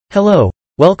Hello,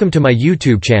 welcome to my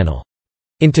YouTube channel.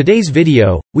 In today's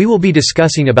video, we will be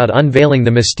discussing about unveiling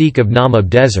the mystique of Namib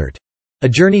Desert, a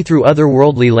journey through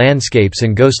otherworldly landscapes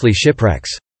and ghostly shipwrecks.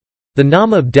 The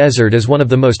Namib Desert is one of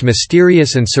the most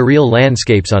mysterious and surreal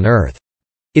landscapes on Earth.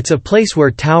 It's a place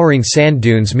where towering sand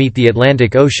dunes meet the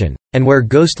Atlantic Ocean, and where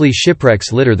ghostly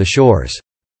shipwrecks litter the shores.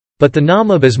 But the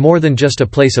Namib is more than just a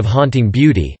place of haunting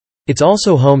beauty. It's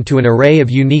also home to an array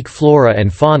of unique flora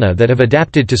and fauna that have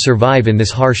adapted to survive in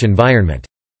this harsh environment.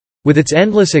 With its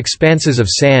endless expanses of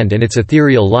sand and its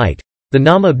ethereal light, the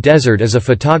Namib Desert is a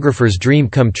photographer's dream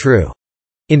come true.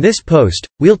 In this post,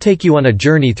 we'll take you on a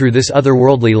journey through this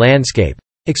otherworldly landscape,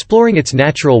 exploring its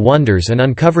natural wonders and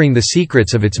uncovering the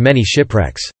secrets of its many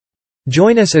shipwrecks.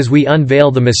 Join us as we unveil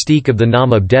the mystique of the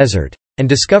Namib Desert, and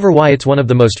discover why it's one of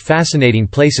the most fascinating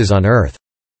places on Earth.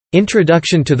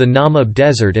 Introduction to the Namib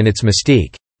Desert and its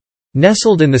mystique.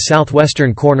 Nestled in the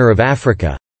southwestern corner of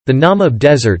Africa, the Namib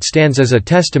Desert stands as a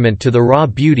testament to the raw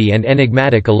beauty and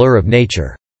enigmatic allure of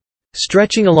nature.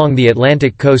 Stretching along the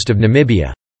Atlantic coast of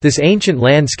Namibia, this ancient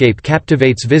landscape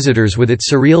captivates visitors with its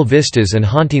surreal vistas and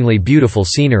hauntingly beautiful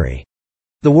scenery.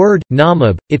 The word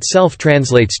Namib itself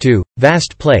translates to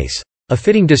vast place, a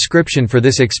fitting description for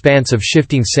this expanse of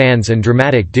shifting sands and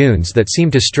dramatic dunes that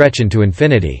seem to stretch into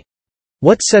infinity.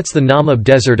 What sets the Namib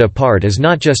Desert apart is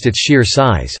not just its sheer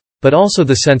size, but also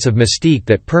the sense of mystique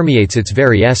that permeates its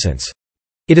very essence.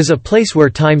 It is a place where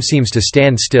time seems to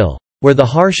stand still, where the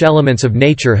harsh elements of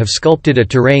nature have sculpted a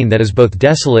terrain that is both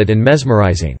desolate and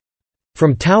mesmerizing.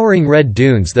 From towering red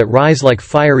dunes that rise like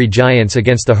fiery giants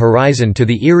against the horizon to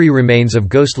the eerie remains of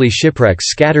ghostly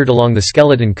shipwrecks scattered along the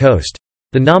skeleton coast,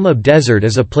 the Namib Desert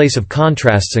is a place of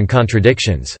contrasts and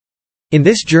contradictions. In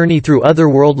this journey through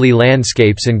otherworldly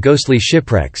landscapes and ghostly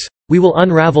shipwrecks, we will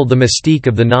unravel the mystique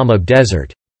of the Namib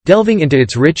Desert, delving into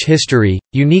its rich history,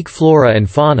 unique flora and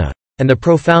fauna, and the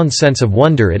profound sense of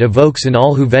wonder it evokes in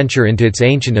all who venture into its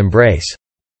ancient embrace.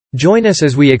 Join us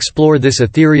as we explore this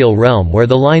ethereal realm where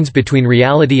the lines between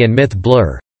reality and myth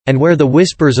blur, and where the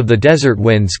whispers of the desert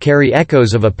winds carry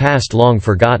echoes of a past long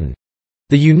forgotten.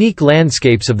 The unique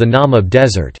landscapes of the Namib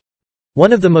Desert.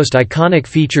 One of the most iconic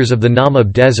features of the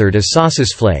Namib Desert is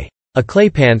Sossusvlei, a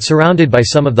claypan surrounded by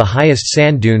some of the highest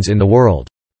sand dunes in the world.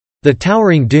 The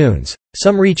towering dunes,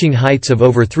 some reaching heights of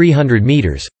over 300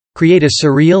 meters, create a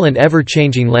surreal and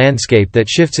ever-changing landscape that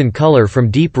shifts in color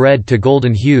from deep red to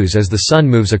golden hues as the sun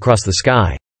moves across the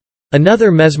sky.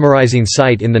 Another mesmerizing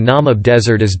sight in the Namib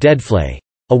Desert is Deadvlei,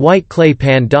 a white clay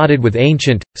pan dotted with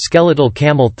ancient, skeletal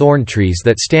camel thorn trees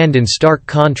that stand in stark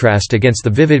contrast against the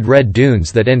vivid red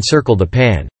dunes that encircle the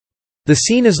pan. The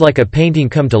scene is like a painting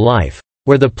come to life,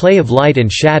 where the play of light and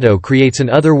shadow creates an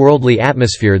otherworldly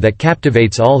atmosphere that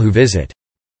captivates all who visit.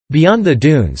 Beyond the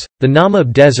dunes, the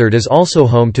Namib Desert is also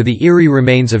home to the eerie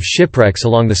remains of shipwrecks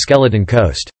along the skeleton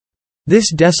coast.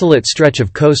 This desolate stretch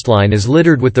of coastline is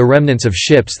littered with the remnants of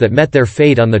ships that met their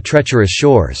fate on the treacherous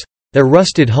shores, their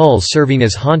rusted hulls serving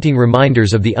as haunting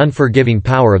reminders of the unforgiving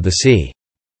power of the sea.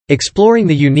 Exploring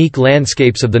the unique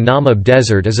landscapes of the Namib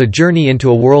Desert is a journey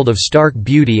into a world of stark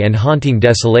beauty and haunting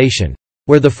desolation,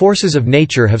 where the forces of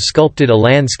nature have sculpted a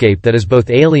landscape that is both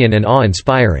alien and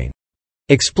awe-inspiring.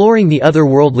 Exploring the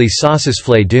otherworldly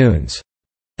Sossusvlei dunes.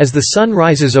 As the sun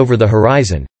rises over the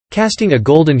horizon, casting a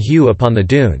golden hue upon the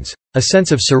dunes, a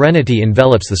sense of serenity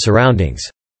envelops the surroundings.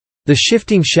 The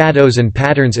shifting shadows and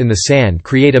patterns in the sand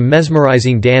create a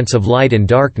mesmerizing dance of light and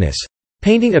darkness,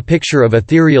 painting a picture of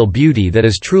ethereal beauty that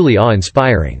is truly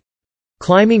awe-inspiring.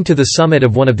 Climbing to the summit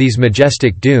of one of these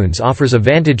majestic dunes offers a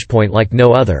vantage point like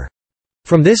no other.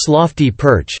 From this lofty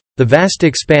perch, the vast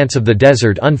expanse of the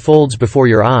desert unfolds before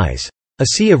your eyes, a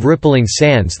sea of rippling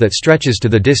sands that stretches to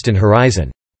the distant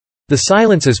horizon. The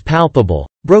silence is palpable,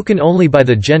 broken only by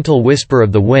the gentle whisper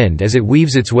of the wind as it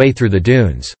weaves its way through the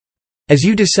dunes. As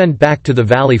you descend back to the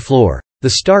valley floor,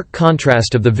 the stark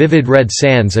contrast of the vivid red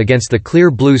sands against the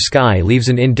clear blue sky leaves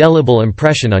an indelible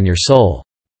impression on your soul.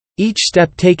 Each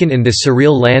step taken in this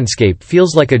surreal landscape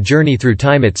feels like a journey through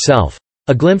time itself,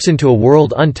 a glimpse into a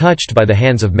world untouched by the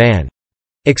hands of man.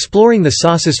 Exploring the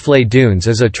Sossusvlei dunes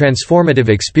is a transformative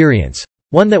experience,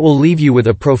 one that will leave you with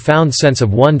a profound sense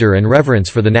of wonder and reverence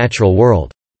for the natural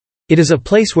world. It is a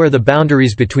place where the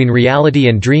boundaries between reality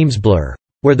and dreams blur,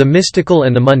 where the mystical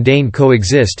and the mundane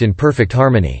coexist in perfect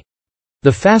harmony.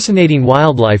 The fascinating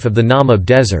wildlife of the Namib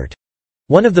Desert.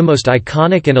 One of the most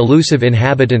iconic and elusive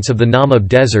inhabitants of the Namib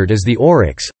Desert is the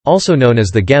oryx, also known as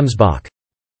the gemsbok.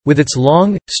 With its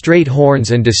long, straight horns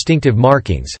and distinctive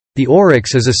markings, the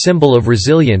oryx is a symbol of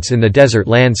resilience in the desert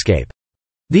landscape.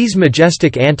 These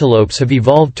majestic antelopes have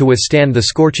evolved to withstand the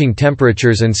scorching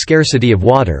temperatures and scarcity of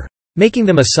water, making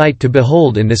them a sight to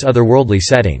behold in this otherworldly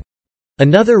setting.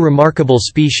 Another remarkable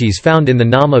species found in the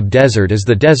Namib Desert is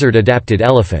the desert-adapted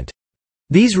elephant.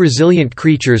 These resilient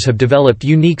creatures have developed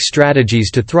unique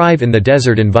strategies to thrive in the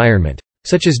desert environment,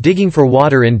 such as digging for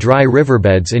water in dry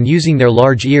riverbeds and using their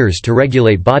large ears to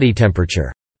regulate body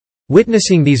temperature.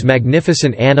 Witnessing these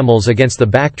magnificent animals against the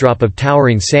backdrop of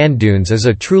towering sand dunes is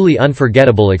a truly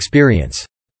unforgettable experience.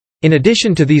 In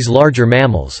addition to these larger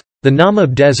mammals, the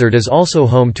Namib Desert is also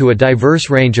home to a diverse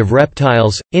range of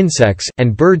reptiles, insects,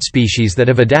 and bird species that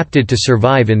have adapted to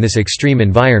survive in this extreme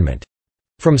environment.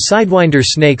 From sidewinder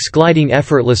snakes gliding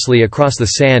effortlessly across the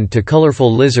sand to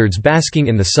colorful lizards basking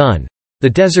in the sun, the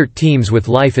desert teems with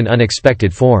life in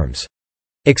unexpected forms.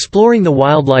 Exploring the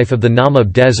wildlife of the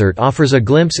Namib Desert offers a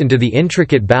glimpse into the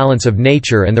intricate balance of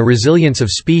nature and the resilience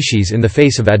of species in the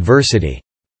face of adversity.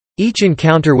 Each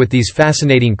encounter with these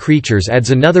fascinating creatures adds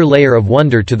another layer of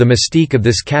wonder to the mystique of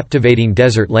this captivating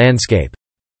desert landscape.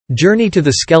 Journey to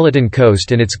the Skeleton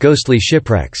Coast and its ghostly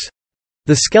shipwrecks.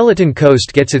 The Skeleton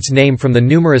Coast gets its name from the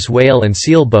numerous whale and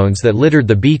seal bones that littered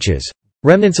the beaches,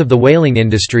 remnants of the whaling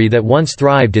industry that once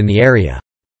thrived in the area.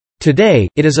 Today,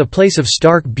 it is a place of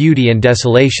stark beauty and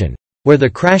desolation, where the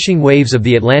crashing waves of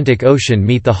the Atlantic Ocean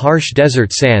meet the harsh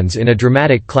desert sands in a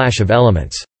dramatic clash of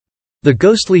elements. The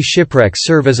ghostly shipwrecks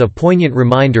serve as a poignant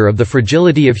reminder of the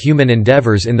fragility of human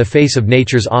endeavors in the face of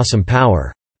nature's awesome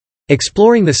power.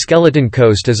 Exploring the Skeleton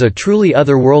Coast is a truly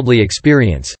otherworldly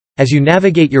experience, as you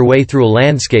navigate your way through a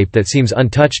landscape that seems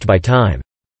untouched by time.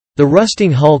 The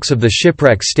rusting hulks of the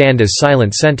shipwrecks stand as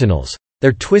silent sentinels,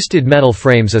 their twisted metal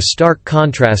frames a stark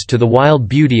contrast to the wild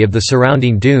beauty of the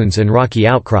surrounding dunes and rocky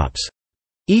outcrops.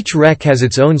 Each wreck has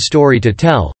its own story to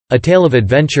tell, a tale of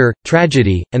adventure,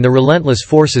 tragedy, and the relentless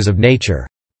forces of nature.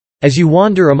 As you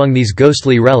wander among these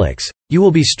ghostly relics, you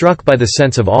will be struck by the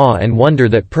sense of awe and wonder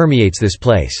that permeates this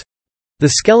place. The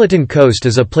Skeleton Coast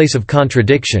is a place of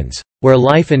contradictions, where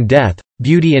life and death,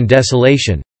 beauty and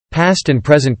desolation, past and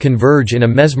present converge in a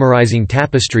mesmerizing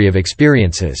tapestry of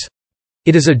experiences.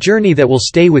 It is a journey that will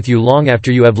stay with you long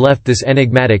after you have left this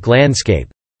enigmatic landscape,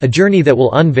 a journey that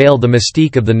will unveil the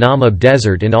mystique of the Namib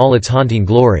Desert in all its haunting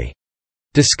glory.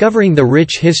 Discovering the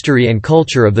rich history and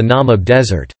culture of the Namib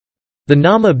Desert. The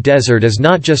Namib Desert is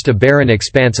not just a barren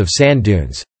expanse of sand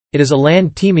dunes. It is a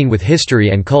land teeming with history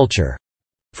and culture.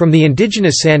 From the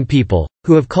indigenous San people,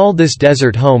 who have called this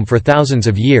desert home for thousands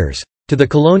of years, to the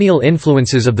colonial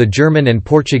influences of the German and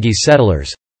Portuguese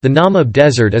settlers, the Namib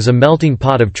Desert is a melting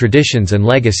pot of traditions and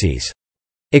legacies.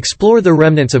 Explore the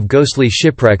remnants of ghostly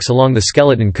shipwrecks along the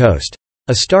Skeleton Coast,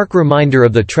 a stark reminder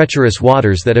of the treacherous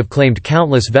waters that have claimed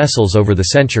countless vessels over the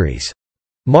centuries.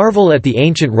 Marvel at the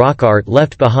ancient rock art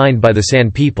left behind by the San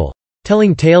people,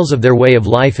 telling tales of their way of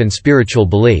life and spiritual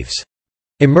beliefs.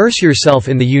 Immerse yourself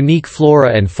in the unique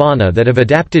flora and fauna that have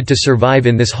adapted to survive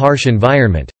in this harsh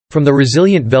environment, from the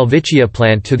resilient Welwitschia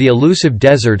plant to the elusive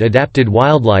desert-adapted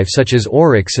wildlife such as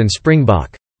oryx and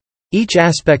springbok. Each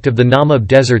aspect of the Namib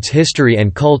Desert's history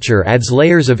and culture adds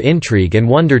layers of intrigue and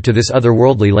wonder to this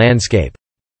otherworldly landscape.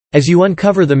 As you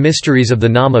uncover the mysteries of the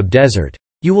Namib Desert,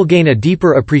 you will gain a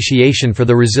deeper appreciation for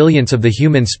the resilience of the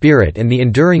human spirit and the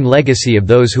enduring legacy of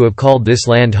those who have called this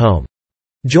land home.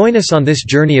 Join us on this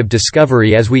journey of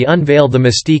discovery as we unveil the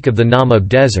mystique of the Namib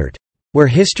Desert, where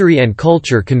history and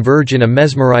culture converge in a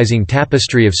mesmerizing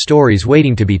tapestry of stories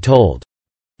waiting to be told.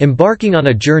 Embarking on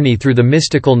a journey through the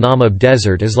mystical Namib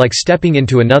Desert is like stepping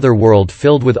into another world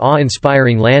filled with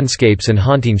awe-inspiring landscapes and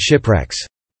haunting shipwrecks.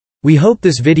 We hope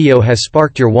this video has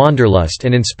sparked your wanderlust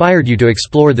and inspired you to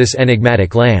explore this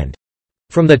enigmatic land.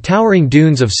 From the towering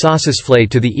dunes of Sossusvlei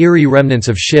to the eerie remnants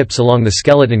of ships along the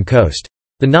Skeleton Coast,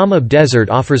 the Namib Desert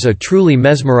offers a truly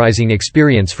mesmerizing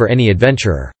experience for any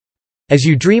adventurer. As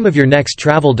you dream of your next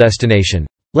travel destination,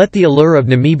 let the allure of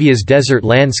Namibia's desert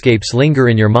landscapes linger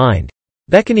in your mind,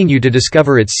 beckoning you to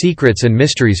discover its secrets and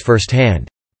mysteries firsthand.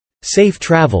 Safe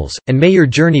travels, and may your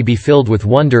journey be filled with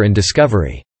wonder and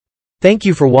discovery. Thank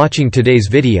you for watching today's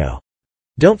video.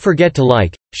 Don't forget to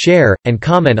like, share, and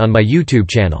comment on my YouTube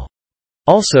channel.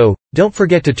 Also, don't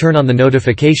forget to turn on the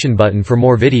notification button for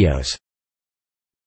more videos.